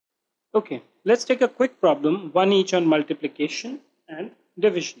Okay, let's take a quick problem, one each on multiplication and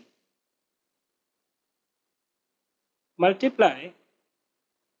division. Multiply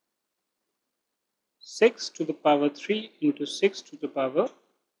 6 to the power 3 into 6 to the power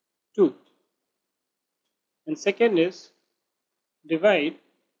 2. And second is divide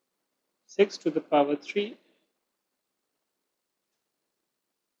 6 to the power 3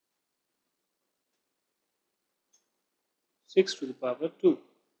 6 to the power 2.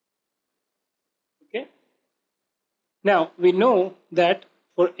 Okay. Now we know that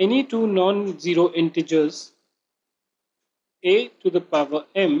for any two non-zero integers, a to the power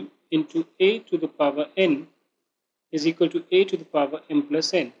m into a to the power n is equal to a to the power m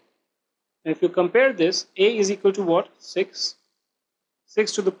plus n. Now if you compare this, a is equal to what? 6.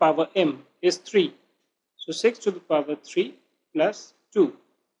 6 to the power m is 3. So 6 to the power 3 plus 2.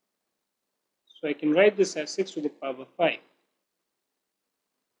 So I can write this as 6 to the power 5.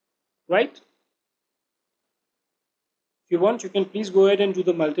 Right? If you want, you can please go ahead and do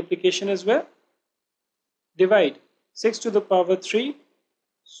the multiplication as well. Divide 6 to the power 3.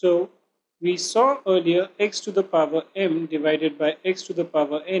 So we saw earlier x to the power m divided by x to the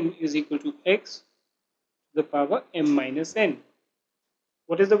power n is equal to x to the power m minus n.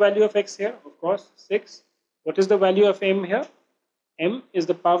 What is the value of x here? Of course, 6. What is the value of m here? M is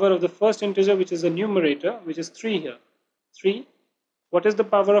the power of the first integer, which is the numerator, which is 3 here. 3. What is the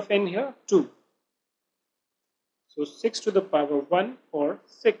power of n here? 2. So 6 to the power 1 or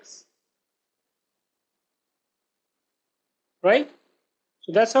 6. Right?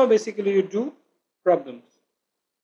 So that's how basically you do problems.